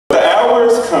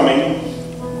coming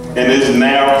and is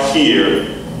now here,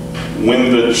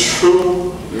 when the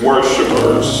true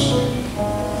worshipers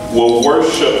will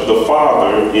worship the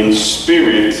Father in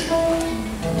spirit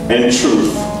and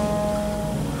truth.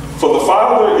 For the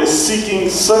Father is seeking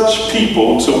such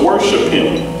people to worship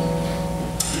him.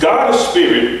 God is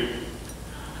spirit,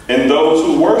 and those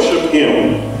who worship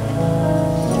him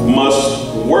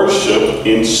must worship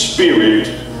in spirit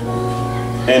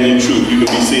and in truth. You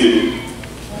can be seated.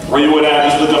 When you would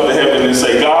just look up to heaven and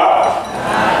say,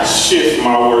 God, shift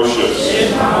my worship.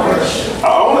 Shift my worship.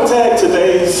 I want to tag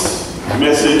today's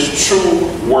message, true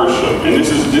worship. And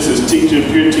this is teaching,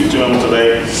 pure teaching on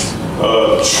today.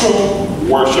 True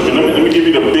worship. And let me give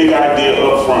you the big idea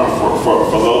up front for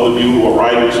those of you who are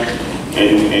writers.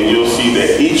 And you'll see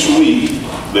that each week,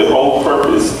 the whole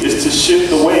purpose is to shift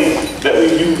the way that we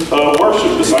view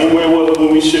worship. The same way it was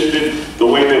when we shifted the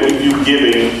way that we view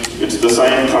giving. It's the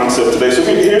same concept today. So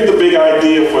here's the big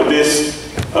idea for this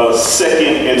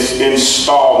second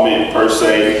installment, per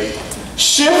se.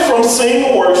 Shift from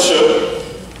seeing worship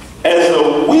as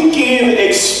a weekend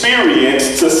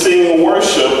experience to seeing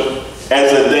worship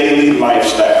as a daily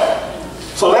lifestyle.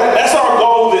 So that's our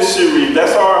goal this series.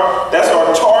 That's our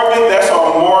target. That's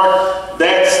our mark.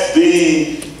 That's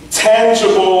the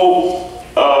tangible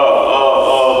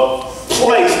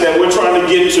place that we're trying to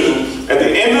get to. At the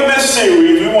end of this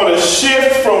series, we want to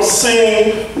shift from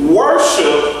seeing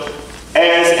worship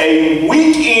as a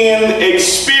weekend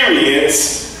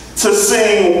experience to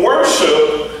seeing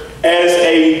worship as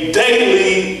a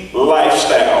daily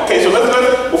lifestyle. Okay, so let's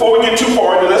before we get too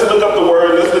far, let's look up the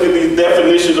word. Let's look at these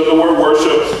definitions of the word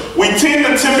worship. We tend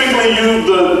to typically use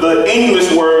the English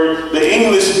word, the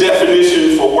English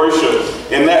definition for worship,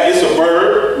 and that is a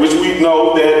verb, which we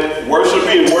know that worship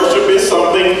is. Worship is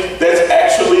something that's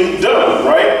actually done,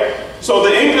 right? So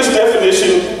the English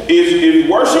definition is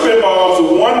worship involves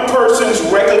one person's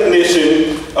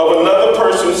recognition of another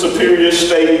person's superior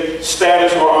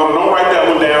status, or honor. Don't write that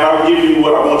one down. I'll give you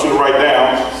what I want you to write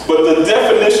down. But the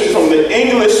definition from the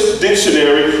English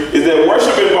dictionary is that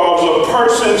worship involves a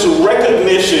person's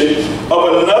recognition of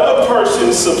another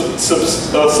person's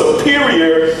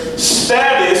superior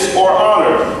status or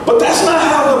honor. But that's not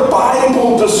how the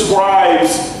Bible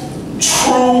describes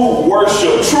true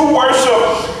worship. True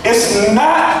worship is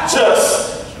not just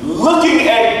looking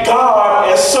at God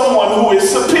as someone who is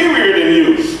superior than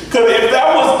you. Because if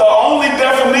that was the only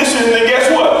definition, then guess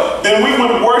what? Then we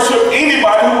would worship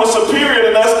anybody who was superior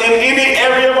than us in any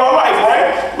area of our life,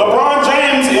 right? LeBron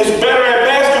James is better at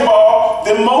basketball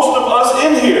than most of us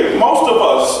in here. Most of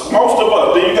us.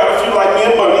 Then you got a few like me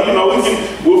and Bunny,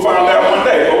 we'll find out one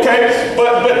day, okay?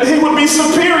 But he would be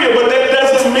superior, but that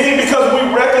doesn't mean because we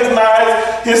recognize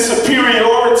his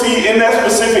superiority in that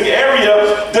specific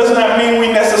area does not mean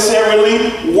we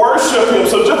necessarily worship him.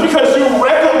 So just because you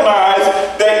recognize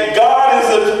that God is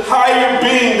a higher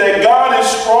being, that God is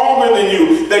stronger than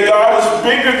you, that God is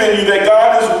bigger than you, that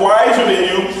God is wiser than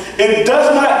you, it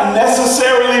does not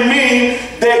necessarily mean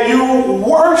that you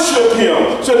worship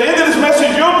him. So at the end of this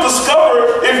message, you'll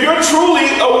discover if you're truly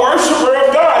a worshiper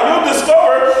of God. You'll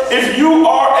discover if you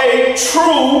are a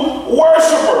true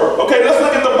worshiper. Okay, let's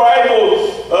look at the Bible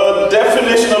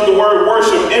definition of the word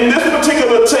worship. In this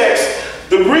particular text,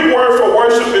 the Greek word for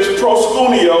worship is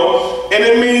proskuneo, and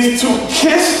it means to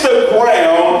kiss the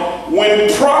ground when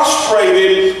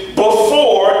prostrated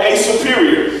before a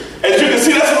superior. As you can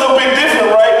see, that's a little bit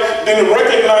different, right, than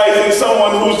recognizing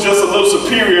someone who's just a little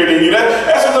superior than you.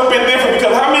 That's a little bit different,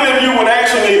 because how many of you would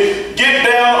actually get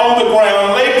down on the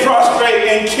ground, lay prostrate,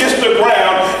 and kiss the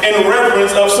ground in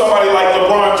reverence of somebody like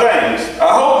LeBron James?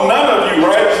 I hope none of you,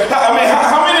 right? I mean,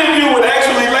 how many of you would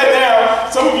actually lay down?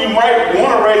 Some of you might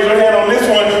want to raise your hand on this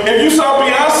one. If you saw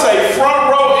Beyonce front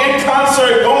row in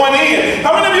concert going in,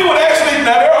 how many of you would actually,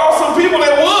 now there are some people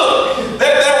that would,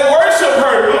 that worship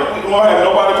her. We won't have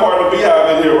nobody part of the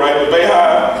Beehive in here, right? The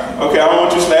Beehive. Okay, I don't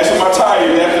want you snatching my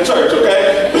tires after church,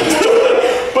 okay?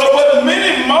 but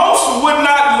most would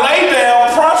not lay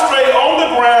down, prostrate on the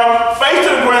ground, face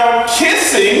to the ground,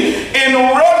 kissing in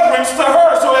reverence to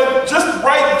her. So just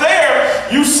right there,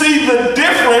 you see the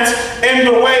difference in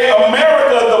the way America,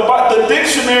 the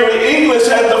dictionary English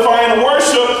has defined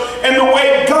worship, and the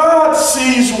way God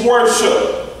sees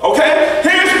worship. Okay?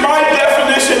 Here's my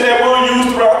definition that we'll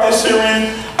use throughout this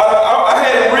series. I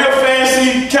had a real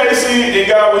fancy Casey, and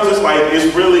God was just like,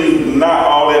 it's really not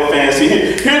all that fancy.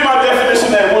 Here's my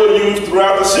definition that we'll use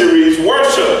throughout the series.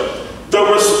 Worship: the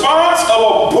response of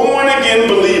a born-again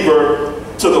believer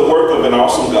to the work of an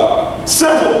awesome God.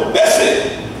 Simple. That's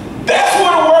it. That's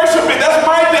what worship is. That's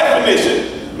my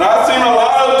definition. Now, I've seen a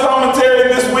lot of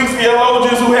commentary this week,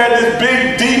 theologians who had this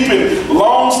big, deep, and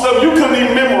long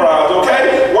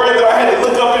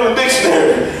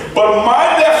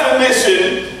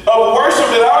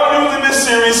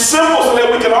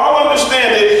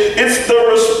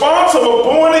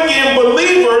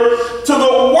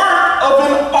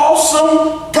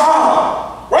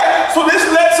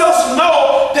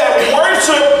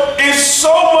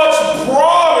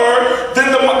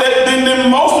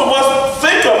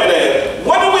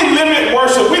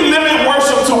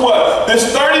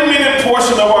this 30-minute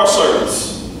portion of our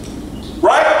service.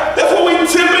 Right? That's what we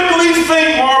typically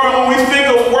think, Marvin, when we think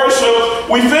of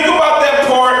worship. We think about that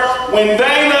part when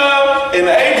Dana and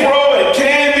April and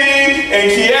Candy and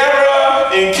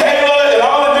Kiara and Kayla and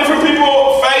all the different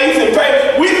people, Faith and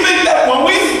Faith, we think that when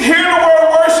we hear the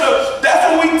word worship, that's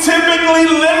what we typically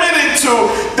limit it to.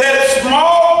 That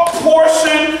small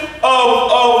portion of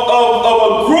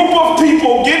a group of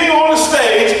people getting on the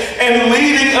stage and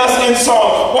leading us in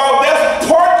song. While that's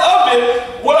part of it,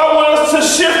 what I want us to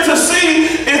shift to see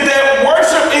is that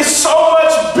worship is so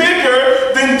much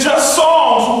bigger than just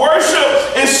songs.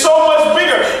 Worship is so much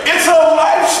bigger. It's a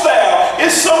lifestyle.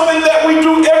 It's something that we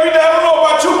do every day. I don't know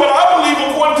about you, but I believe,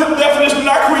 according to the definition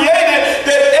I created,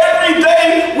 that every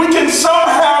day we can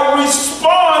somehow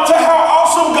respond to how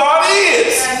awesome God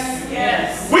is.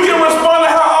 Yes. We can respond to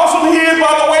how awesome He is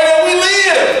by the way that we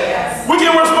live. Yes. We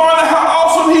can respond to how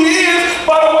awesome He is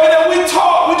by the way that we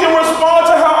talk. We can respond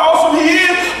to how awesome He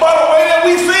is by the way that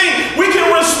we think. We can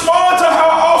respond to how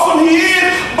awesome He is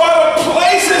by the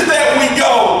places that we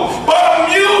go, by the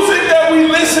music that we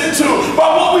listen to, by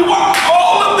what we watch.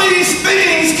 All of these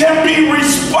things can be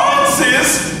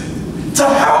responses to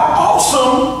how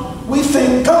awesome we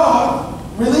think God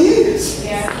really is.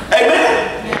 Yeah.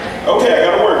 Amen? Yeah. Okay,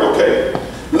 I gotta work, okay.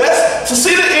 To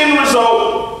see the end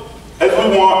result as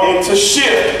we want and to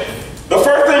shift, the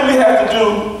first thing we have to do,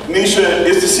 Nisha,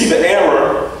 is to see the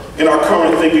error in our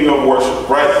current thinking of worship,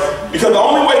 right? Because the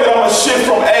only way that I'm gonna shift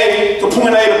from A to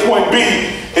point A to point B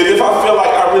is if I feel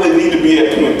like I really need to be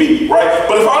at point B, right?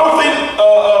 But if I don't think,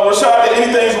 Rashad, that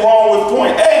anything's wrong with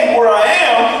point A, where I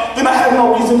am, then I have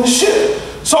no reason to shift.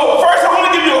 So first, I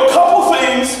want to give you a couple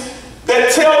things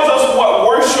that tells us what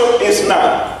worship is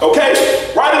not, okay?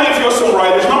 Write it if you're some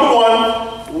writers. Number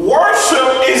one,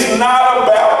 worship is not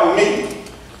about me.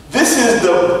 This is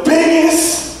the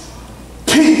biggest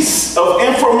piece of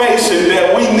information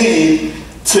that we need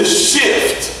to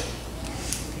shift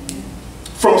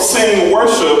from seeing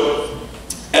worship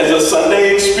as a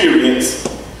Sunday experience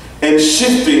and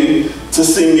shifting to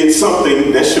seeing it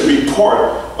something that should be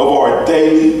part of our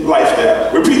daily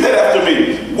lifestyle. Repeat that after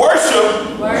me. Worship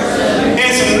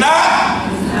is not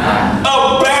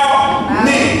about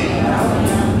me.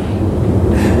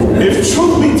 If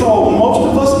truth be told, most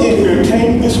of us in here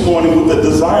came this morning with a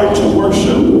desire to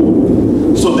worship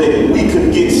so that we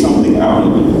could get something out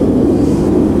of it.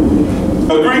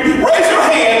 Agree? Raise your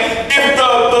hand if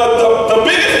the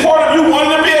biggest part of you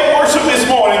wanting to be at worship this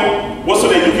morning was so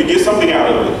that you could get something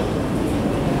out of it.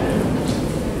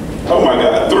 Oh my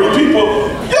God, 3 people.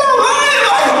 You're lying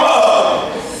like a mug.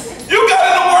 You got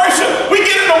into worship. We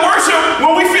get into worship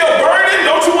when we feel burdened.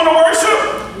 Don't you want to worship?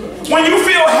 When you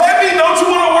feel heavy, don't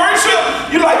you want to worship?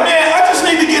 You're like, man, I just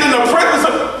need to get in the presence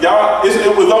of y'all.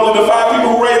 It was only the 5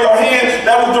 people who raised their hand.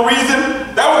 That was the reason.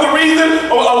 That was the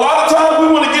reason. A lot of times we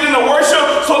want to get into worship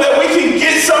so that we can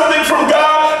get something from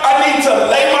God. I need to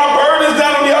lay my burdens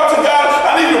down on the altar, God.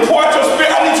 I need to pour out your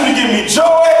spirit. I need you to give me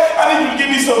joy. I need you to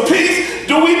give me some peace.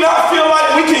 Do we not feel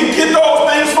like we can get those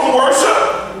things from worship?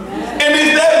 And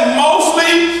is that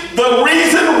mostly the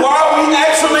reason why we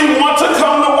actually want to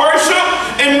come to worship?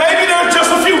 And maybe there's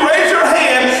just a few. Raise your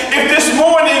hand if this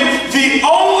morning the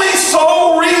only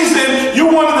sole reason you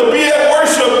wanted to be at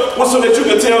worship was so that you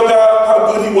could tell God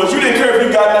how good He was. You didn't care if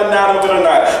you got nothing out of it or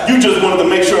not. You just wanted to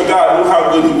make sure God knew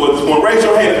how good He was this morning. Raise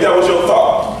your hand if that was your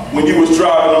thought when you was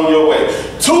driving on your way.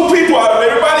 2 people out of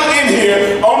everybody in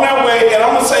here on their way, and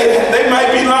I'm going to say they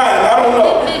might be lying. I don't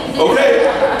know. Okay?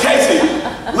 Casey,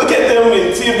 look at them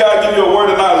and see if God give you a word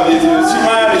of knowledge. Is she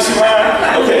lying? Is she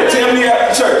lying? Okay, tell me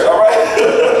after church, all right?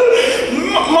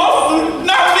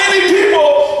 Not many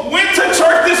people went to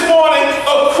church this morning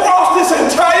across this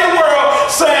entire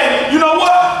world saying, you know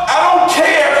what? I don't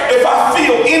care if I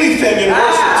feel anything in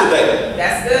worship today.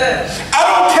 That's good. I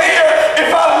don't care if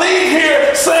I leave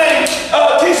here saying,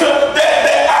 Keisha,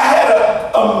 that I had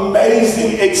an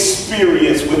amazing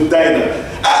experience with Dana.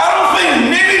 I don't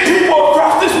think many people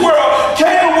across this world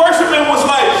came to worship and was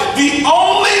like, the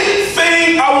only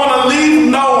thing I want to leave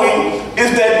knowing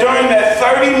is that during that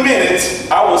 30 minutes,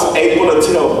 I was able to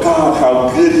tell God how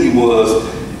good He was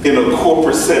in a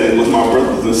corporate setting with my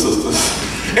brothers and sisters.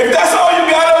 If that's all you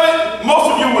got of it, most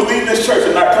of you would leave this church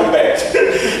and not come back.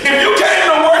 If you came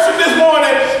to worship this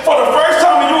morning for the first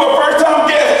time and you were a first-time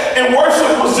guest and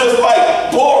worship was just like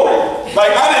boring,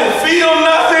 like I didn't feel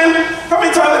nothing. How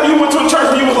many times have you went to a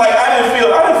church and you was like, I didn't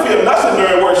feel nothing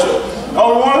during worship?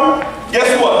 Only one? Guess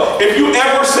what? If you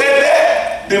ever said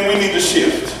that, then we need to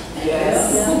shift.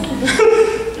 Yes.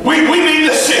 we need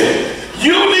to shift.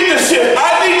 You need to shift.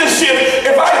 I need to shift.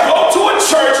 If I go to a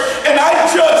church and I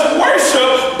judge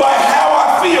worship by how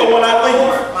I feel when I leave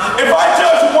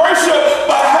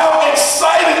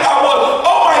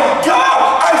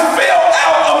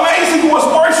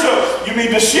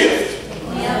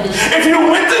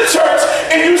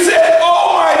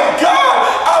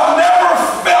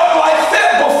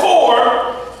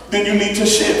then you need to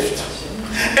shift.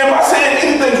 Am I saying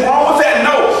anything's wrong with that?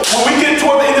 No. When we get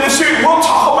toward the end of the series, we'll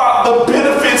talk about the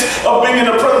benefits of being in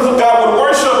the presence of God with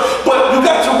worship, but you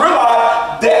got to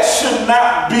realize that should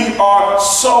not be our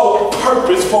sole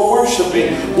purpose for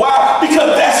worshiping. Why?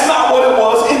 Because that's not what it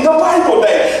was in the Bible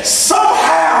day.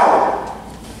 Somehow,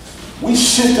 we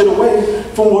shifted away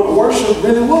from what worship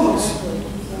really was.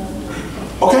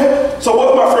 Okay? So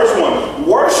what's my first one?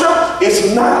 Worship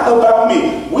is not about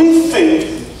me. We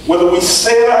think, whether we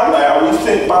say it out loud, we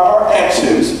think by our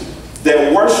actions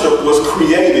that worship was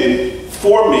created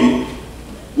for me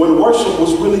when worship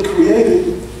was really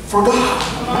created for God.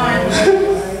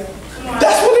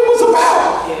 That's what it was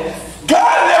about.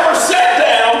 God never sat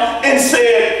down and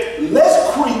said,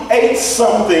 let's create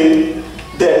something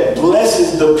that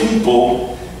blesses the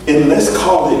people and let's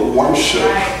call it worship.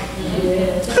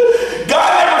 God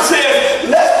never says,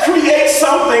 let's create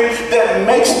something that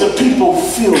makes the people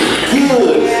feel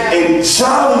good and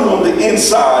jolly on the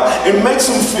inside and makes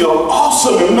them feel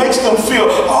awesome and makes them feel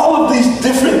all of these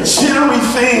different jittery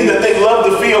things that they love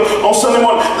to feel on Sunday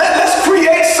morning. Let's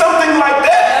create something like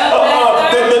that.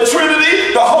 The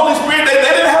Trinity, the Holy Spirit, they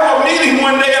didn't have a meeting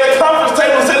one day at a conference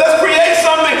table and said, let's create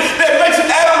something that makes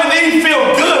Adam and Eve feel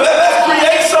good. Let's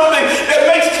create something that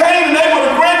makes Cain and Abel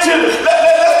the grandchildren.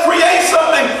 Let's create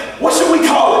something. What should we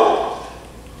call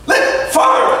it?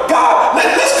 Father, God,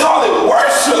 let's call it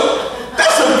worship.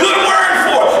 That's a good word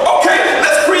for it. Okay,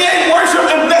 let's create worship.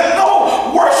 And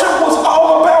no, worship was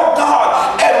all about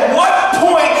God. At what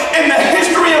point in the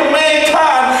history of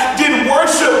mankind did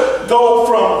worship go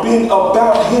from being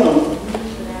about Him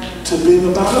to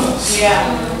being about us? Yeah.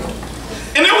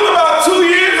 And it was about 2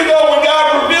 years ago when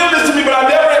God revealed this to me, but I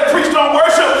never had preached on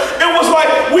worship. It was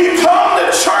like, we come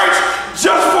to church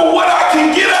just for what I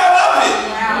can get out of it.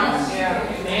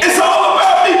 It's all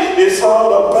about me. It's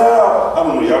all about, I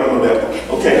don't know, y'all don't know that.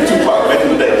 Okay, Tupac back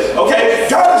in the day. Okay,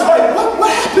 God is like,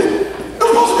 what happened? It's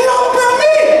supposed to be all about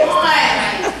me.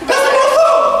 That's what I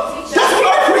thought. That's what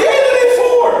I created it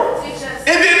for.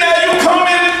 And then now you come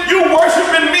in, you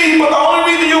worshiping me, but the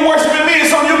only reason you worshiping me is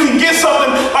so you can get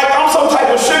something, like I'm some type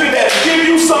of sugar daddy, give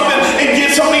you something and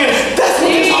get something. That's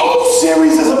what this whole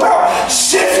series is about.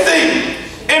 Shifting.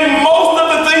 And most of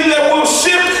the things that will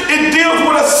shift, it deals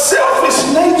with a selfish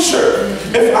nature.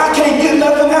 If I can't get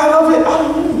nothing out of it, I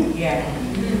don't want it. Yeah.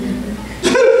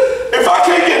 If I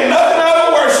can't get nothing out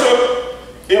of worship,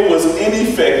 it was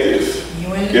ineffective.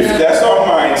 If that's our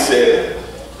mindset,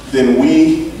 then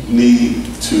we need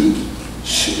to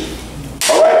shift.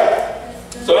 All right?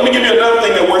 So let me give you another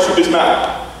thing that worship is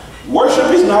not.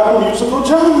 Worship is not a musical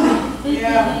genre.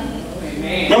 Yeah.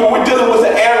 Remember, we're dealing with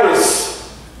the eras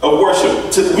of worship.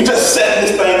 We just set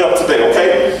this thing up today,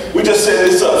 okay? We just set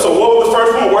this up. So what was the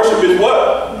first one? Worship is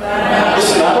what?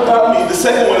 It's not about me. The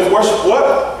second one is worship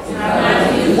what?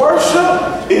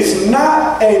 Worship is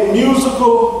not a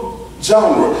musical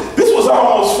genre. This was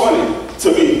almost funny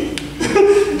to me.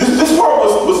 this part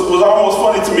was almost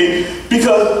funny to me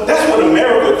because that's what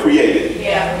America created.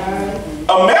 Yeah.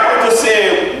 America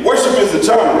said worship is a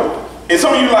genre. And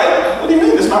some of you like, what do you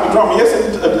mean it's not a genre? Yes,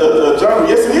 it's a genre.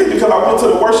 Yes, it is, because I went to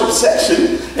the worship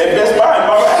section at Best Buy and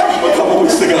bought an album a couple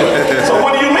weeks ago. So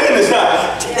what do you mean it's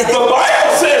not? The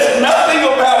Bible says nothing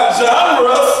about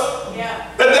genres.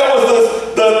 That there was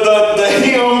the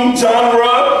hymn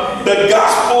genre, the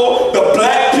gospel, the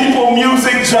black people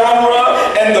music genre,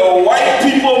 and the white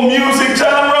people music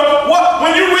genre. What?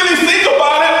 When you really think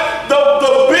about it,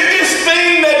 the biggest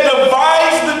thing that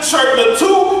divides the church, the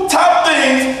two top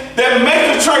things that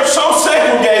make the church so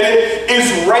segregated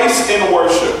is race and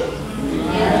worship.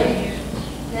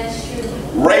 That's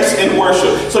true. Race and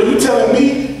worship. So you telling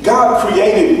me God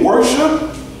created worship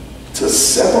to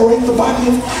separate the body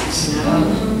of Christ?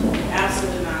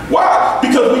 Absolutely not. Why?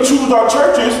 Because we choose our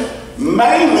churches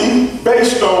mainly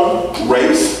based on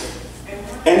race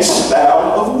and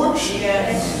style of worship.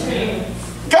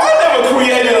 God never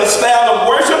created a style of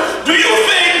worship. Do you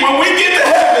think when we get to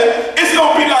heaven, it's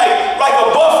going to be like a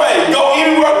buffet? Go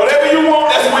anywhere, whatever you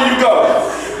want, that's where you go.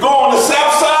 Go on the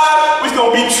south side, it's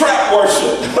going to be trap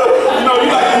worship. You know, you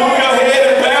like to move your head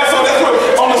and bounce, so that's where,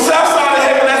 on the south side of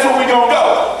heaven, that's where we're going to go.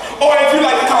 Or if you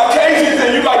like the Caucasians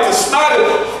and you like to snot it,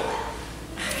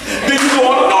 then you go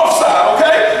on the north side,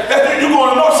 okay? You go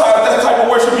on the north side, that's the type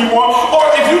of worship you want. Or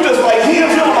if you just like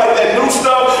hymns, you don't like that new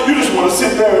stuff, you just want to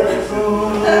sit there.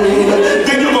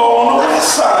 Then you go on the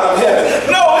west side of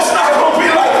heaven. No,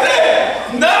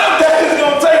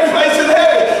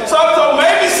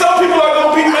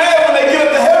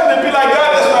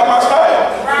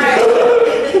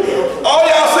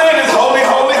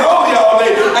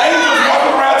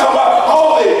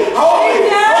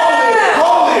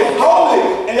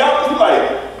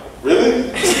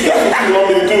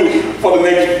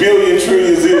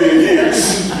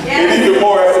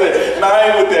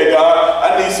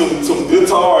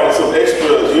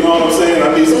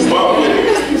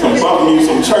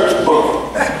 some church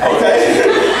bump. Okay?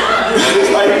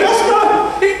 It's like, that's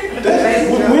not,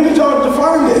 when did y'all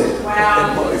define it?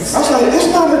 Wow. I was like, it's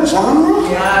not a genre.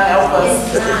 God help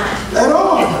us. At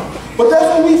all. But that's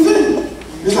what we think.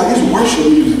 It's like, it's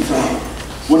worship music time.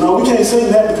 Well, no, we can't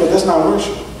sing that because that's not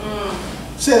worship.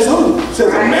 Says who?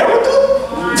 Says America?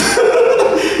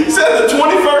 Says the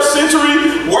 21st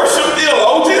century worship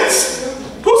theologians?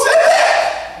 Who said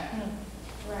that?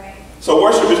 Right. So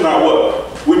worship is not what?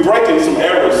 We're breaking some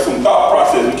errors, some thought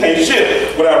process. We can't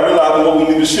shift without realizing what we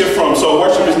need to shift from. So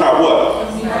worship is not what?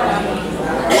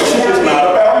 Worship is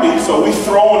not about me. So we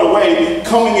throwing away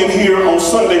coming in here on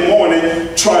Sunday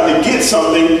morning trying to get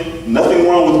something. Nothing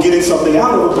wrong with getting something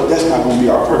out of it, but that's not going to be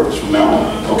our purpose from now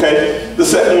on. Okay? The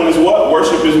second one is what?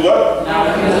 Worship is what?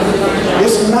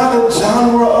 It's not a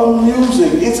genre of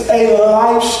music. It's a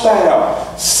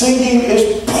lifestyle. Singing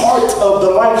is part of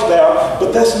the lifestyle,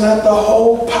 but that's not the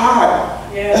whole pie.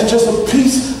 Yeah. That's just a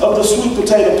piece of the sweet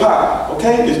potato pie.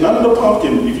 Okay? It's none of the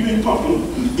pumpkin. If you eat pumpkin,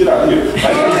 get out of here.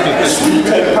 Like, sweet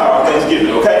potato pie on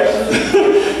Thanksgiving, okay?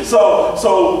 So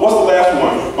what's the last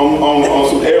one? On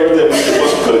some errors that we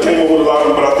could have came up with a lot of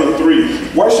them, but I think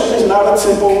 3. Worship is not a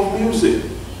tempo of music.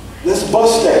 Let's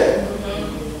bust that.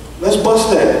 Let's bust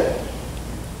that.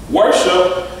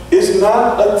 Worship is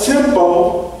not a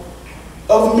tempo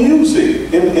of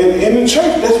music. In the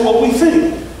church, that's what we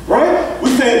think, right? We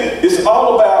think it's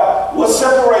all about what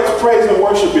separates praise and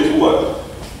worship is what?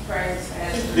 Praise.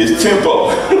 It's tempo.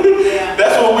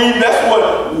 That's what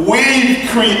we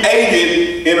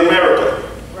created in America.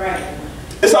 Right.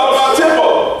 It's all about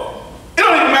tempo. It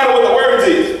don't even matter what the words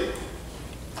is.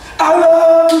 I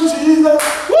love you, Jesus.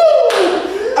 Woo!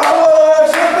 I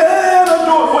worship and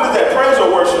adore. What is that? Praise or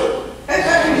worship?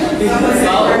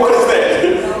 What is that?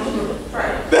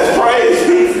 That's praise.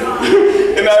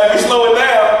 And now if we slow it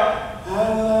down,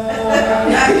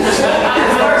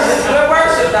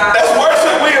 that's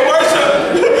worship. We in worship.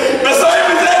 The same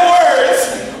exact words,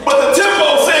 but the tempo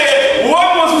said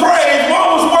one was praise, one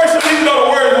was worship, even though the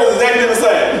words was exactly the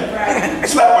same. Right.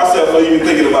 Slap myself for even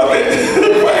thinking about that.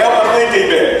 Forever thinking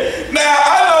that. Now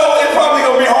I know it's probably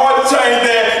gonna be hard to change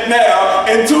that now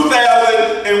in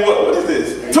 2000 and what is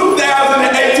this?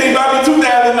 2018, maybe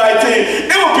 2019.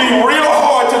 It would be real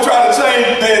hard to try to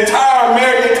change the entire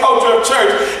American culture of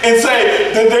church and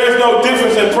say that there's no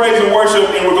difference in praise and worship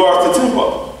in regards to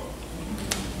tempo.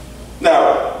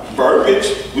 Now, verbiage,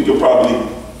 we could probably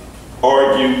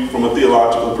argue from a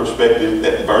theological perspective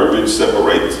that verbiage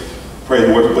separates praise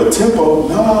and worship, but tempo,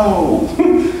 no,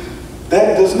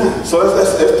 that does not. So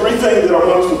that's 3 things that I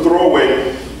want us to throw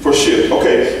away for shift.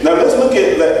 Okay, now let's look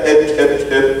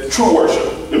at true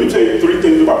worship. Let me tell you 3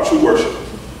 things about true worship.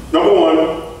 Number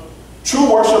 1,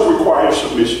 true worship requires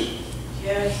submission.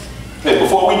 Yes. Okay,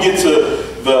 before we get to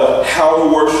the how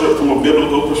to worship from a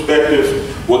biblical perspective,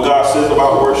 what God says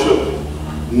about worship,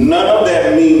 none of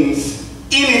that means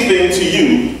anything to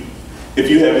you if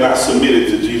you have not submitted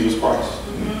to Jesus Christ.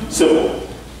 Simple.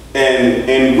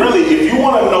 And really, if you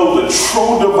want to know the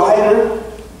true divider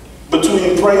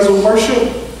between praise and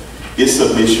worship, it's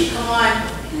submission. Come on.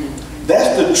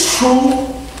 That's the true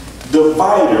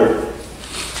divider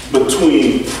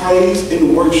between praise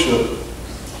and worship.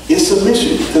 It's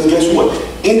submission. Because guess what?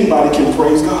 Anybody can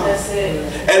praise God. That's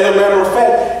it. As a matter of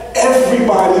fact,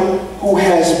 everybody who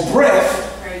has breath,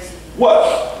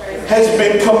 what? Has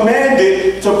been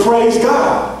commanded to praise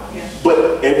God. Yes.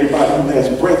 But everybody who has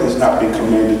breath has not been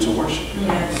commanded to worship.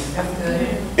 Yes, that's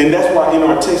good. And that's why in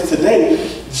our text today,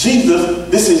 Jesus,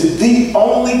 this is the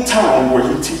only time where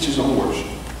he teaches on worship.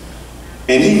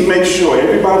 And he makes sure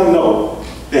everybody knows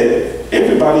that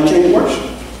everybody can worship.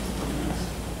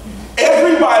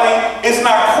 Everybody is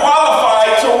not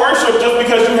qualified to worship just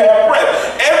because you have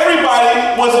breath.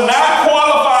 Everybody was not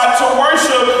qualified to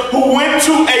worship who went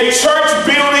to a church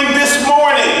building this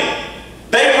morning.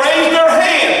 They raised their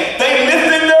hand. They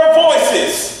lifted their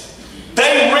voices.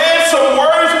 They read some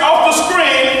words off the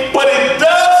screen, but it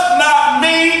does not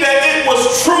mean that it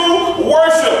was true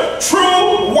worship.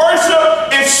 True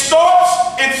worship, it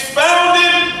starts, it's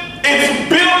founded, it's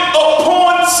built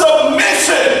upon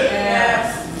submission.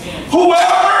 Yes.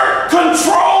 Whoever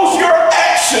controls your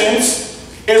actions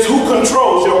is who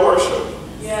controls your worship.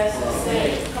 Yes, that's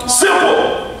it.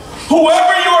 Simple.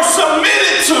 Whoever you're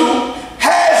submitted to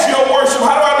has your worship.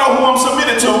 How do I know who I'm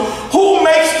submitted to? Who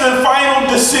makes the final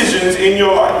decisions in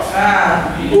your life?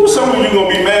 Ooh, some of you are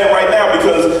going to be mad right now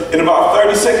because in about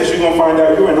 30 seconds you're going to find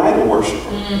out you're an idol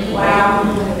worshiper. Wow.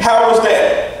 How is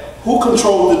that? Who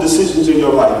controls the decisions in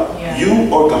your life? Yeah.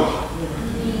 You or God?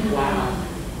 Wow.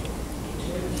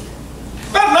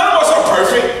 Now, none of us are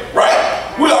perfect,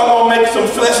 right? We're all going to make some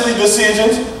fleshly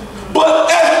decisions.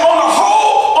 But as on a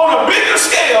whole, on a bigger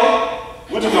scale,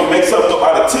 we're just going to make something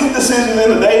out of 10 decisions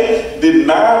in a day, then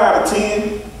 9 out of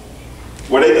 10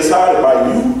 were they decided by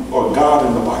you or God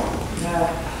in the Bible.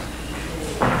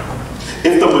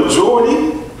 If the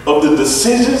majority of the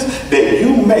decisions that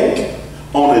you make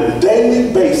on a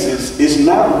daily basis is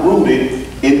not rooted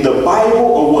in the Bible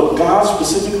or what God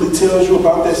specifically tells you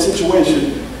about that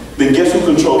situation, then guess who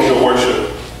controls your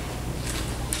worship?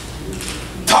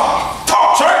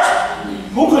 Talk, church!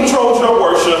 Who controls your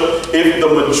worship if the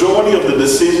majority of the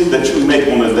decisions that you make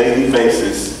on a daily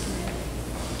basis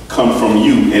come from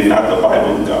you and not the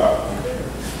Bible and God?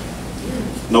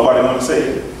 Nobody want to say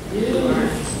it?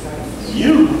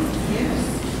 You.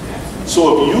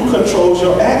 So if you control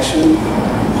your action,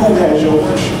 who has your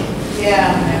worship?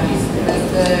 Yeah.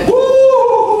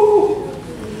 Woo!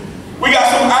 We got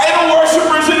some idol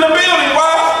worshipers in the building.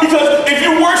 Why? Because if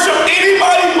you worship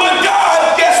anybody but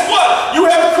God, guess what? You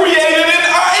have created an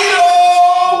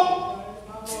idol.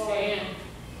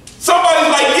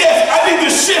 Somebody's like, yes, I need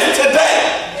to shift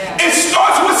today. It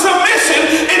starts with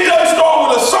submission. It doesn't start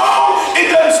with a song.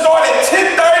 It doesn't start at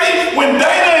 10:30 when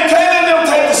Dana and Kaylin them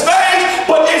take the stage.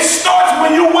 But it starts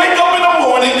when you wake up in the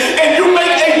morning and you make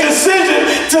a decision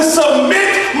to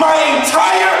submit my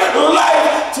entire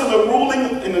life to the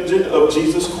ruling and agenda of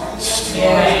Jesus Christ.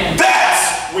 Yeah.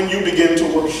 That's when you begin to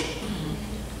worship.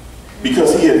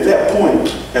 Because he at that point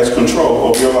has control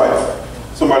over your life.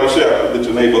 Somebody shout at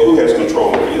your neighbor, who has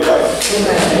control over your life?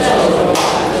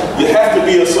 You have to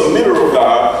be a submitter of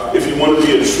God if you want to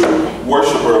be a true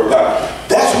worshiper of God.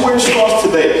 That's where it starts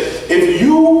today. If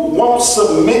you won't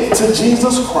submit to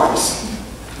Jesus Christ,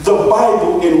 the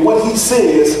Bible and what he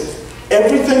says,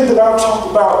 everything that I'll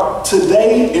talk about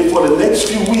today and for the next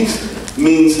few weeks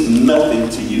means nothing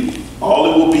to you. All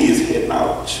it will be is head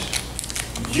knowledge.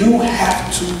 You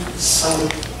have to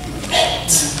submit.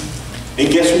 And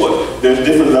guess what? There's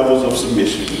different levels of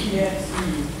submission. Yes.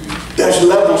 There's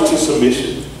levels to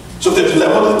submission. So if there's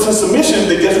levels to submission,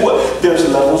 then guess what? There's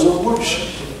levels of worship.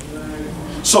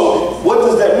 So what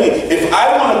does that mean? If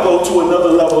I want to go to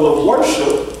another level of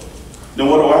worship, then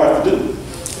what do I have to do?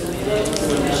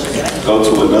 Go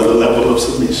to another level of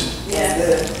submission.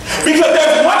 Yes. Because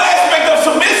there's one aspect of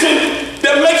submission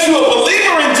that makes you a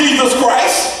believer in Jesus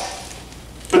Christ.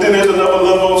 But then there's another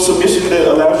level of submission that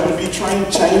allows you to be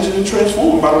trained, changed, and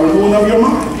transformed by the renewing of your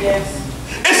mind. Yes.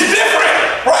 It's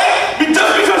different, right?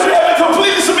 Just because you haven't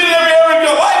completely submitted every area of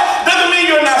your life doesn't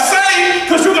mean you're not saved,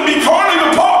 because you can be carnal.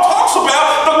 Even Paul talks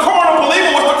about the carnal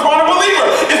believer. What's the carnal believer?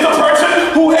 It's the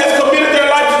person who has committed their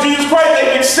life to Jesus Christ.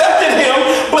 They've accepted him,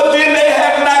 but then they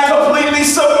have not completely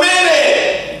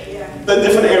submitted the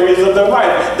different areas of their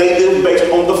life. They live based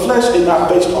on the flesh and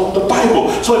not based on the Bible.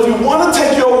 So if you want to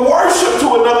take your worship to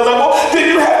another level,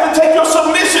 then you have to take your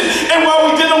submission. And while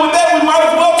we're dealing with that, we might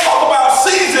as well talk about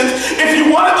seasons. If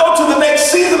you want to go to the next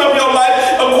season of your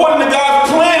life, according to God's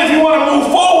plan, if you want to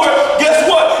move forward, guess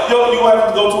what? You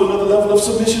have to go to another level of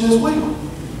submission as well.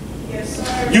 Yes,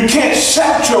 sir. You can't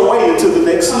shout your way into the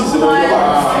next season of your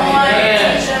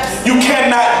life. You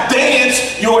cannot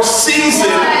dance your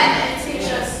season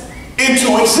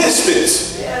into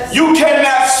existence. Yes. You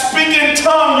cannot speak in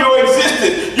tongue your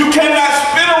existence. You cannot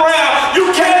spin around.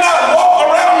 You cannot walk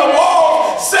around the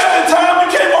wall 7 times. You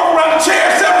can't walk around the chair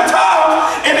 7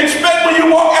 times and expect when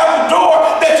you walk out the door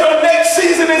that your next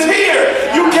season is here.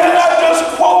 You cannot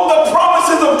just quote the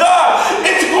promises of God.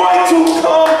 It's going to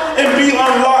come and be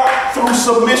unlocked through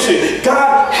submission.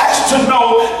 God has to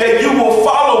know that you will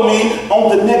follow me on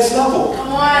the next level.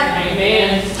 Come on.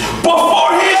 Amen.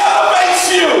 Before he elevates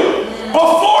you,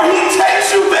 before he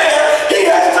takes you there, he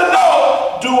has to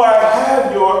know, do I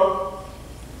have your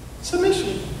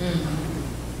submission?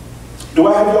 Mm-hmm. Do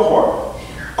I have your heart?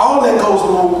 All that goes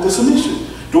along with the submission.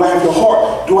 Do I have your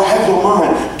heart? Do I have your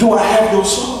mind? Do I have your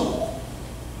soul?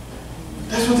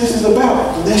 That's what this is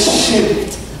about. Let's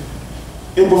shift.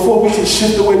 And before we can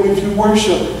shift the way we view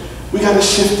worship, we got to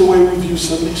shift the way we view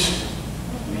submission.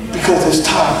 Because it's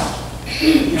time.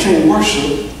 You can't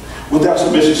worship without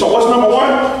submission. So what's number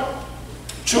 1?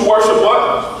 True worship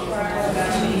what?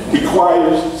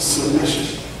 Requires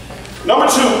submission. Number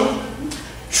 2,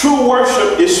 true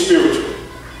worship is spiritual.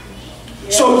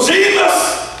 So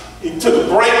Jesus, he took a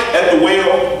break at the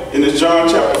well in this John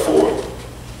chapter 4.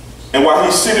 And while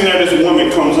he's sitting there, this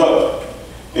woman comes up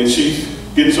and she's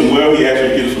getting some well. He asks her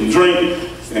to get some drink.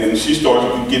 And she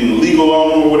starts getting legal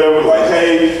on him or whatever, like,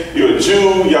 hey, you're a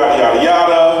Jew, yada, yada,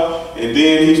 yada. And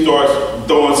then he starts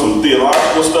throwing some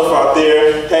theological stuff out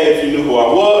there. Hey, if you knew who I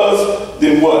was,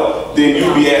 then what? Then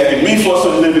you'd be asking me for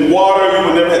some living water. You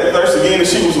would never have to thirst again. And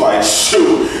she was like,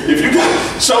 shoot, if you got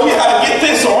show me how to get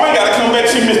this, so I ain't got to come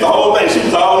back. She missed the whole thing. She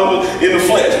was all in the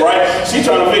flesh, right? She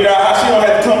trying to figure out how she don't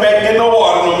have to come back and get no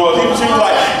water no more. She was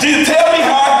like, Jesus, tell me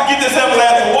how I can get this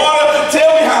everlasting water.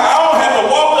 Tell me how I don't have to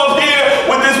walk up here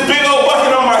with this big old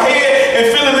bucket on my head and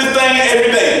filling this thing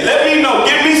every day. Let me know.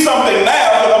 Give me something now,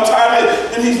 because I'm tired of it.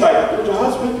 And he's like, where's your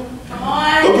husband? Come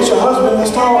on. Go get your husband.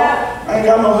 Let's talk. I ain't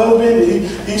got no husband.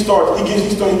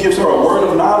 He gives her a word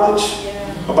of knowledge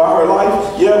about her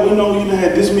life. Yeah, we know you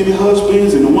had this many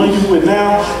husbands, and the one you with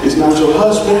now is not your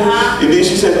husband. And then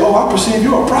she said, oh, I perceive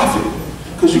you're a prophet,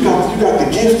 because you got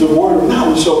the gift of word of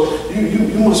knowledge, so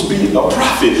you must be a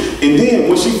prophet. And then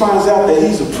when she finds out that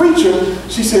he's a preacher,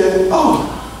 she said,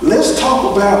 oh, let's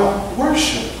talk about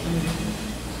worship.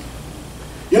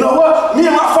 You know what? Me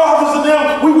and my fathers and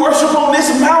them, we worship on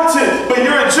this mountain, but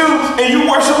you're a Jew and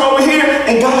you worship over here,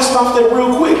 and God stops that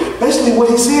real quick. Basically what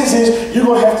he says is, you're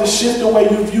going to have to shift the way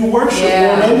you view worship.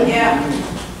 Woman. Yeah.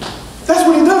 That's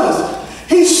what he does.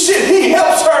 He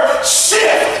helps her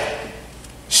shift.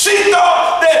 She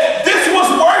thought that this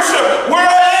was worship, where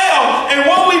I am and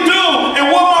what we do and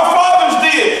what my fathers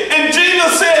did. And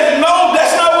Jesus said, no,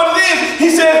 that's not what it is. He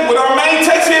said, what our main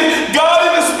text is, God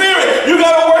in the Spirit. You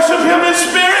got to worship him in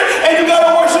spirit, and you got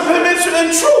to worship him in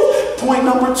truth. Point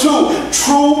number 2,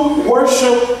 true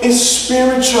worship is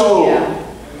spiritual.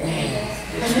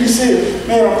 That's what he said.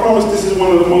 Man, I promise this is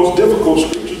one of the most difficult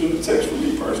scriptures in the text for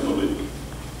me personally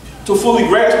to fully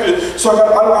grasp it. So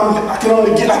I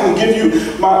can give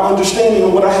you my understanding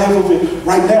of what I have of it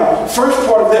right now. First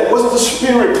part of that, what's the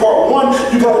spirit part?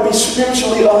 1, you got to be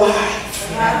spiritually alive.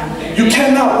 You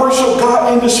cannot worship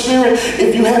God in the Spirit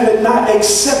if you have not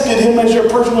accepted him as your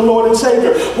personal Lord and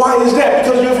Savior. Why is that?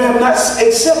 Because you have not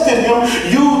accepted him,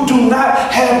 you do not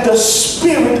have the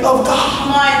Spirit of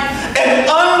God. An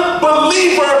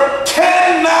unbeliever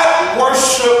cannot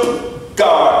worship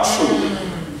God truly.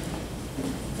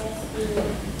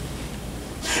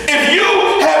 If you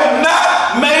have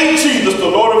not made Jesus the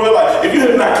Lord of your life, if you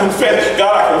have not confessed,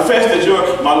 God, I confess that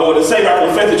you're my Lord and Savior. I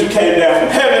confess that you came down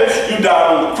from heaven, you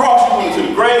died on the cross, you went into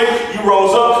the grave, you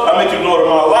rose up, I make you Lord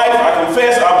of my life. I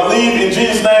confess, I believe in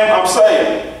Jesus' name, I'm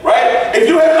saved. Right? If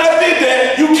you have not did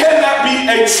that, you cannot be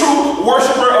a true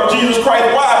worshiper of Jesus Christ.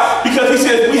 Why? Because he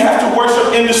says we have to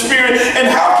worship in the Spirit. And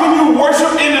how can you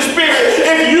worship in the Spirit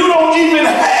if you don't even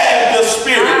have the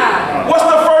Spirit? What's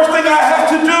the first thing I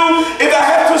have to do? Is I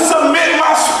have to submit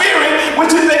my spirit,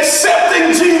 which is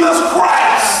accepting Jesus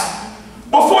Christ.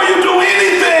 Before you do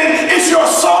anything, it's your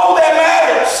soul that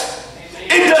matters.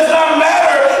 It does not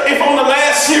matter if on the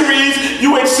last series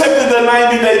you accepted the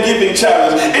 90-day giving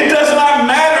challenge. It does not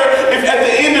matter if at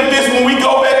the end of this, when we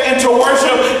go back into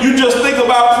worship, you just think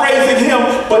about praising him.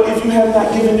 But if you have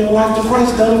not given your life to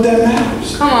Christ, none of that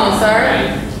matters. Come on,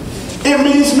 sir. It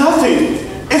means nothing.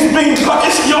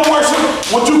 It's your worship.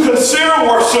 What you consider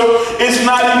worship is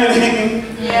not even hitting.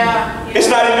 Yeah. It's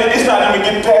not even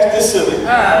getting past this ceiling.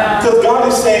 Because God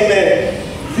is saying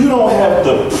that you don't have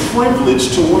the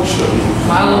privilege to worship.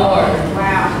 My Lord.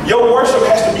 Wow. Your worship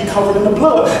has to be covered in the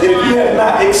blood. And if you have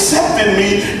not accepted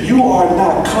me, you are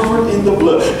not covered in the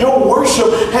blood. Your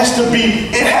worship has to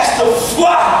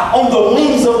fly on the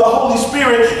wings of the Holy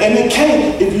Spirit, and it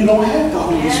can't if you don't have the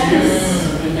Holy Spirit.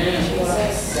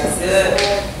 That's good.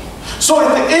 So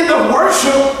at the end of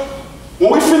worship,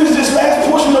 when we finish this last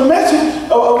portion of the message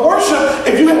of worship,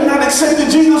 if you have not accepted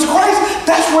Jesus Christ,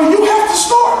 that's where you have to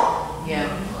start. Yeah.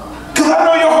 Because I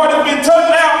know your heart has been touched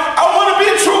now. I want to be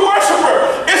a true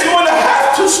worshiper. It's going to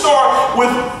have to start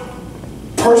with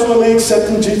personally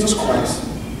accepting Jesus Christ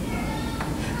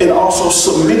and also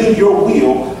submitting your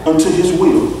will unto his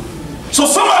will. So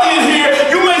somebody in here,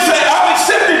 you may say, I've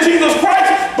accepted Jesus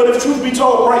Christ, but if truth be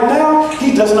told right now,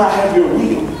 he does not have your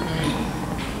will.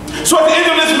 So at the end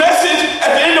of this message,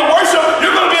 at the end of worship,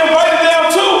 you're going to be invited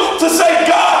down too to say,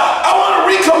 God, I want to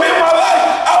recommit my life.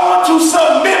 I want to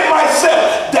submit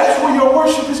myself. That's where your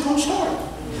worship is going to start.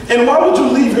 And why would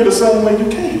you leave here the same way you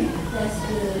came?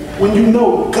 When you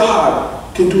know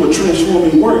God can do a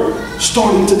transforming work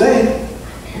starting today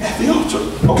at the altar.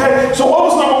 Okay? So what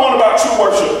was number 1 about true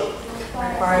worship?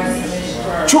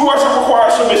 True worship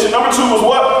requires submission. Number 2 was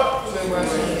what?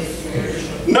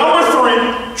 Number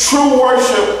 3, true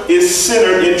worship is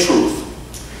centered in truth.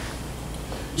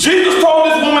 Jesus told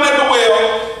this woman at the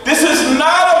well, this is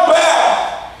not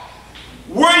about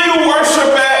where you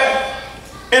worship at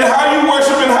and how you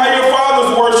worship and how your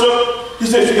fathers worship. He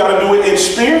says you got to do it in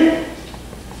spirit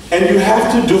and you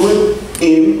have to do it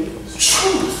in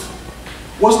truth.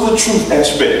 What's the truth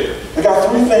aspect? I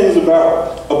got 3 things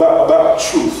about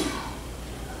truth.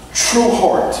 True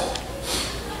heart.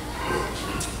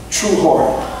 True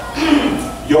heart.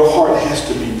 Your heart has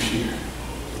to be pure.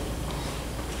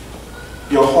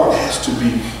 Your heart has to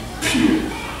be pure.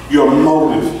 Your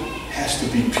motive has to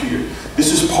be pure.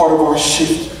 This is part of our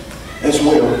shift as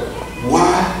well.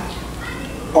 Why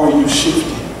are you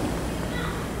shifting?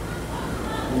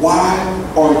 Why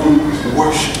are you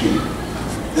worshiping?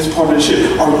 That's part of the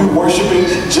shift. Are you worshiping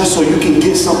just so you can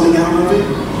get something out of it?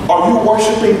 Are you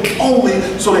worshiping only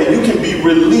so that you can be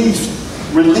relieved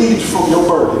from your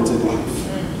burdens in life?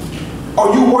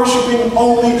 Are you worshiping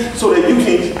only so that you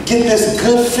can get this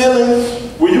good feeling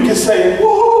where you can say,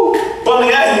 woohoo,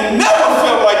 buddy, I ain't never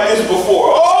felt like this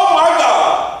before. Oh my God.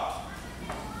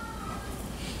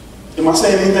 Am I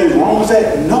saying anything wrong with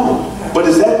that? No. But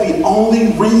is that the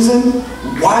only reason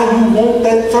why you want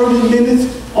that 30 minutes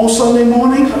on Sunday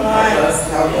morning?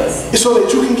 It's so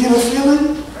that you can get a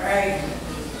feeling? Right.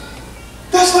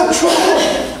 That's not true.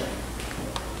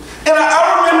 And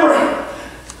I remember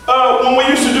when we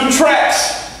used to do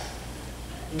tracks,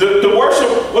 the worship,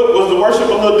 was the worship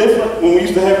a little different when we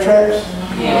used to have tracks?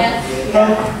 Yeah.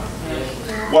 Huh?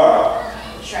 Why?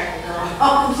 Track girl.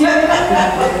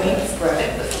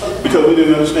 Because we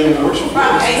didn't understand what worship was.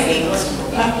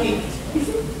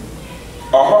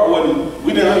 Our heart wasn't,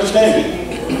 we didn't understand it.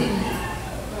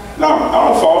 No, I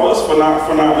don't fault us for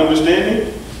not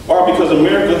understanding. Why? Because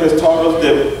America has taught us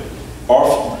that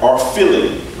our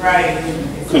feeling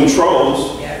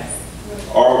controls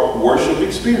our worship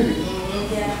experience.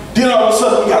 Then all of a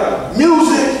sudden we got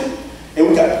music, and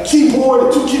we got the keyboard,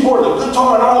 the 2 keyboards, the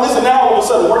guitar, and all this, and now all of a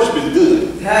sudden worship is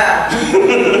good. Make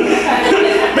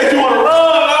you want to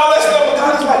run and all that stuff, but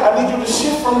God is like, I need you to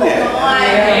shift from that.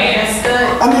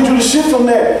 I need you to shift from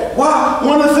that. Why?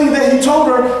 One of the things that he told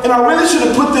her, and I really should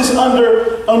have put this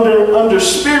under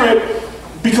spirit,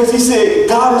 because he said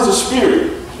God is a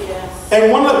spirit.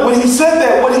 And when he said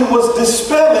that, what he was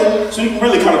dispelling, so you can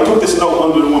really kind of put this note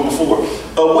under the one before,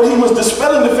 what he was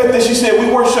dispelling the fact that she said,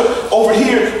 we worship over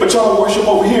here, but y'all worship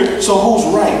over here, so who's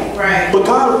right? Right. But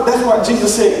God, that's why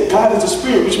Jesus said God is a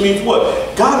spirit, which means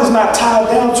what? God is not tied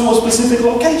down to a specific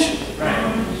location.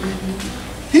 Right.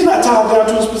 He's not tied down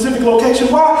to a specific location.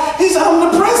 Why? He's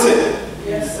omnipresent.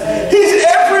 Yes, sir. He's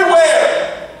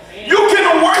everywhere. You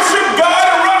can worship God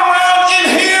and run around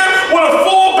in here with a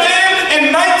full band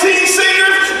and 19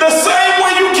 singers the same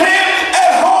way you can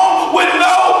at home with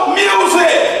no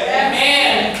music.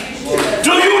 Amen.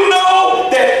 Do you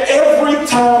know that every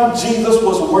time Jesus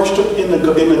was worshipped in the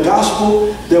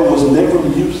gospel, there was never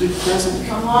music present?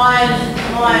 Come on.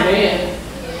 Amen.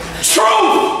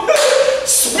 Truth,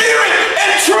 spirit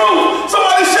and truth.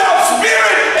 Somebody shout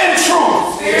spirit and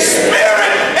truth.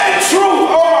 Spirit and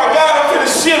truth. Oh my God, I'm finna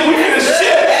shift. We finna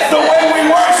shift the way we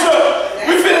worship.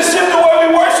 We finna shift the way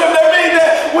we worship. That means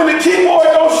that when the keyboard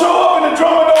don't show up and the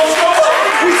drummer don't show up,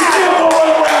 we still gonna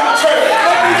run around the church.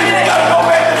 That means we gotta go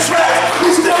back to track. We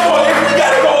still gonna, we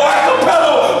gotta go a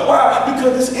cappella. Why?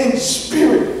 Because it's in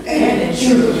spirit and in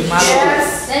truth.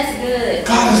 Yes, that's good.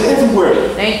 God is everywhere.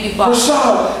 Thank you, Father.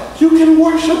 Rashad, you can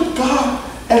worship God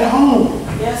at home.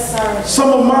 Yes, sir.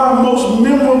 Some of my most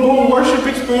memorable worship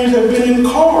experiences have been in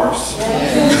cars.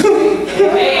 At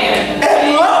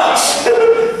lunch.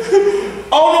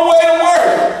 On the way to work.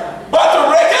 About to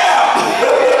wreck out.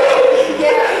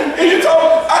 And you talk,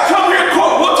 I come here, we're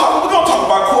going to talk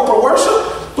about corporate worship,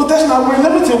 but that's not where we're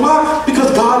limited. Why?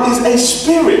 Because God is a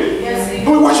spirit. Yes, and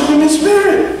we worship him in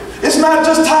spirit. It's not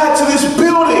just tied to this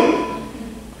building.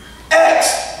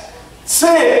 Acts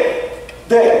said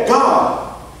that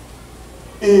God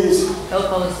is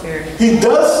Holy Spirit. He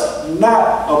does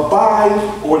not abide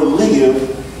or live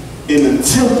in a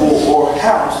temple or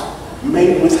house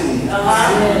made with hands.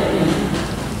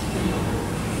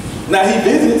 Now he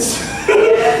visits,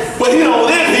 but he don't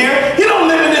live here. He don't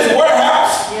live in this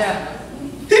warehouse. Yeah.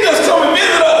 He just come and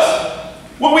visit us.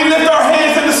 When we lift our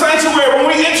hands in the sanctuary, when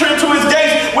we enter into his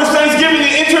gates with thanksgiving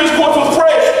and enter his courts with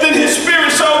praise, then his spirit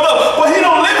shows up. But he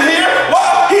don't live here.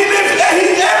 Why? He's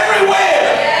everywhere.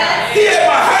 Yes. He at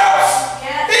my house.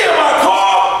 Yes. He in my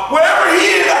car. Wherever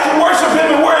he is, I can worship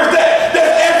him. And where is that?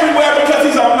 That's everywhere because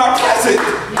he's omnipresent.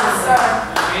 Yes, sir.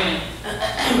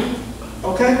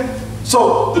 Okay?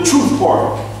 So the truth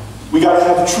part, we got to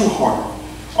have the true heart.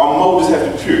 Our motives have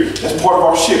to be pure. That's part of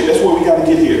our shift. That's where we got to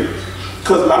get here.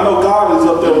 Because I know God is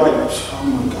up there like, oh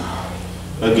my God.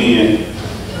 Again,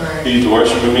 he's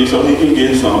worshiping me so he can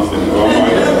get something. Oh my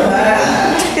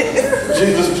God.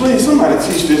 Jesus, please, somebody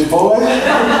teach this boy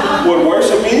what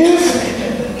worship is.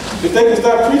 If they can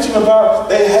start preaching about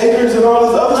they haters and all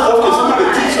this other stuff, can somebody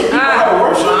teach some people how to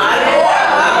worship?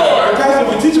 Because if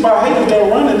we teach about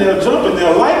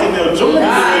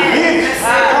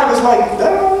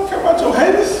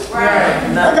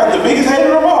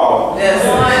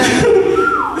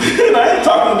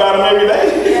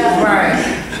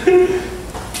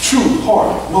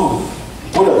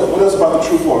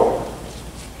true heart.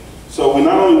 So we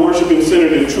not only worshiping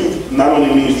centered in truth, not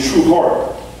only means true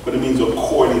heart, but it means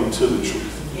according to the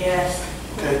truth. Yes.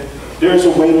 Okay? There's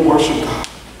a way to worship God.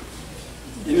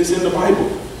 And it's in the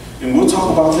Bible. And we'll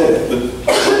talk about that. But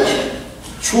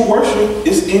true worship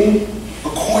is in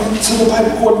according to the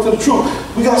Bible, according to the truth.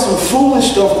 We got some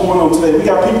foolish stuff going on today. We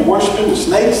got people worshiping with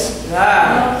snakes.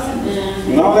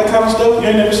 And all that kind of stuff. You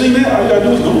ain't never seen that? All you gotta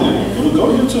do is Google it.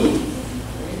 Go to YouTube.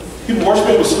 People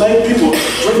worshiping with snakes, people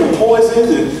drinking poisons,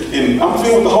 and I'm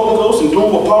filled with the Holy Ghost and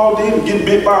doing what Paul did and getting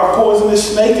bit by a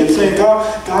poisonous snake and saying,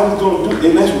 God is going to do it.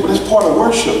 And that's part of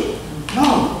worship.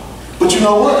 No. But you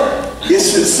know what? It's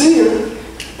sincere,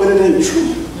 but it ain't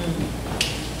true.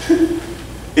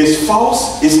 It's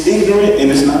false, it's ignorant, and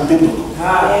it's not biblical.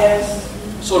 Yes.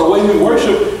 So the way we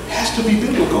worship has to be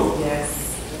biblical.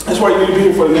 Yes. That's why you need to be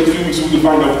here for the next few weeks so we can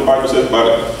find out what the Bible says about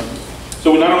it.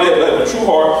 So we not only have a true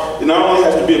heart, it not only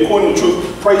has to be according to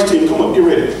truth. Praise team, come up, get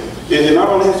ready. It not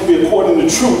only has to be according to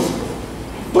truth,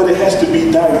 but it has to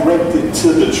be directed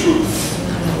to the truth.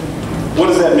 What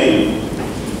does that mean?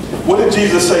 What did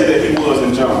Jesus say that he was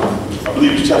in John? I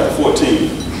believe it's chapter 14.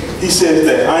 He says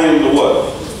that I am the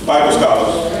what? Bible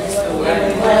scholars.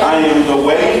 I am the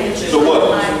way, the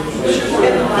what? The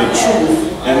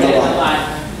truth, and the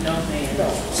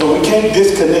life. So we can't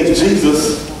disconnect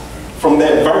Jesus from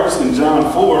that verse in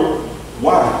John 4.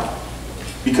 Why?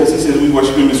 Because he says we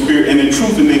worship him in spirit and in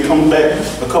truth, and then comes back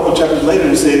a couple chapters later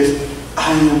and says,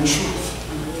 I am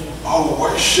truth. All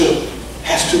worship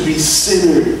has to be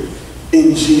centered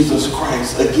in Jesus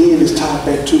Christ. Again, it's tied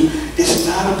back to, it's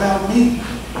not about me.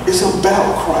 It's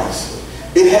about Christ.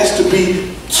 It has to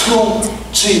be to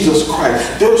Jesus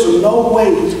Christ. There's no way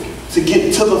to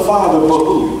get to the Father but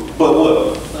who? But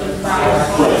what?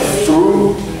 But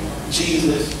through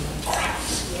Jesus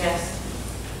Christ. Yes.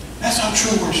 That's our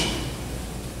true worship.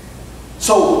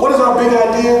 So what is our big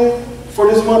idea for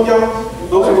this month, y'all?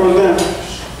 Those who run down.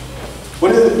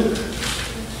 What is it?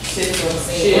 Shift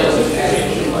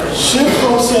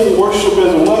from seeing worship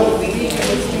as a what?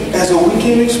 As a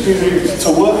weekend experience to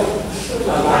what?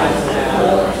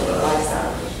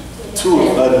 To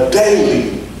a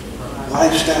daily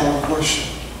lifestyle of worship.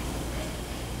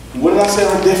 What did I say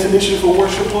our definition for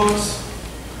worship was?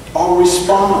 Our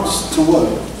response to what?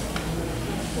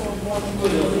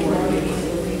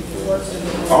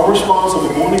 Our response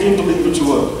of a born again believer to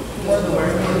what?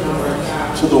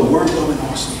 To the work of an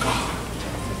awesome God.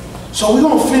 So we're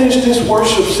going to finish this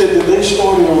worship set that they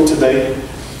started on today.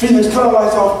 Phoenix, cut our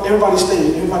lights off. Everybody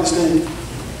stand. Everybody stand.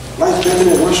 Lights back in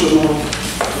that worship mode.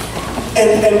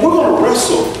 And we're going to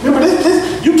wrestle. Remember,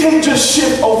 this you can't just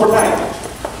shift overnight.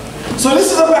 So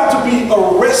this is about to be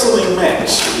a wrestling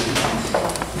match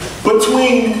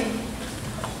between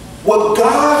what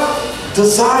God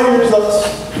desires us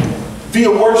via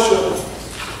worship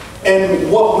and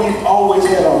what we've always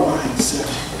had our mindset.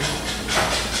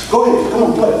 Go ahead, come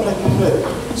on, play.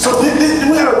 So we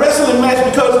had a wrestling match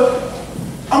because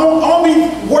I'm gonna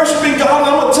be worshiping God,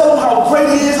 and I'm gonna tell him how great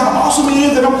he is, how awesome he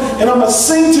is, and I'm gonna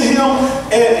sing to him,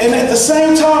 and at the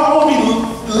same time I'm gonna be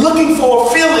looking for a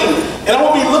feeling, and I'm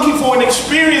gonna be looking for an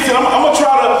experience, and I'm gonna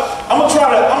try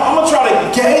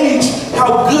to gauge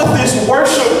how good this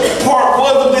worship part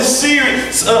was of this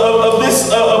series, of this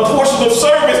portion of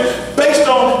service, based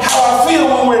on how I feel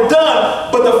when we're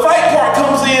done. But the fight part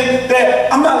comes in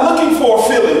that I'm not looking for a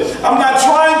feeling. I'm not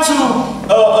trying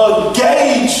to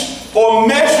gauge or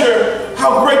measure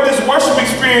how great this worship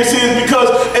experience is, because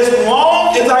as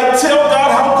long as I tell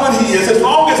God how good he is, as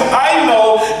long as I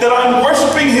know that I'm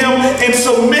worshiping him in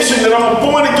submission, that I'm a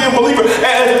born again believer,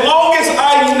 and as long as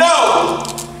I know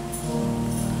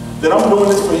that I'm doing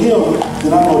this for him,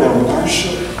 then I know that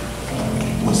worship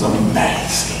was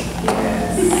amazing.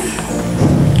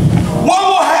 What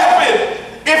will happen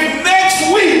if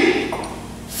next week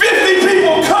 50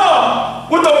 people come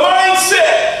with the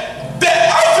mindset that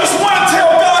I just want to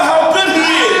tell God how good he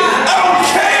is? I don't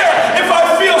care if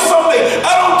I feel something.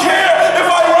 I don't care if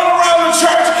I run around the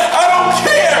church. I don't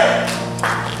care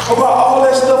about all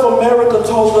that stuff America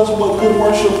told us what good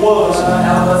worship was.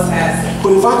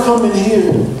 But if I come in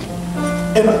here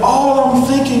and all I'm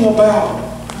thinking about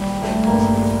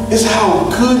is how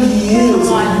good he is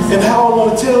and how I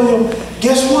want to tell him,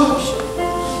 guess what?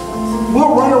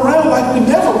 We'll run around like we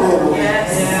never ran around.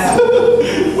 Yes.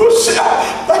 We'll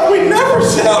shout like we never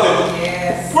shouted.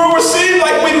 Yes. We'll receive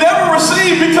like we never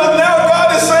received, because now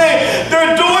God is saying,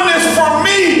 they're doing this for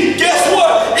me. Guess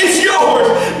what? It's yours.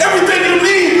 Everything you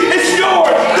need is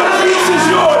yours. The peace is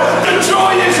yours. The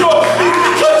joy is yours.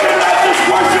 Because you're not just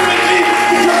worshiping me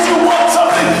because you want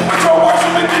something, but you're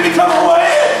worshiping me because of who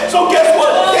I am. So guess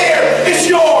what? Here, it's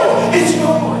yours. It's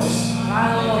yours.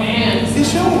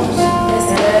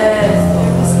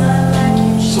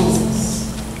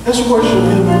 Let's worship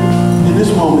him in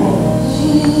this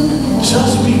moment.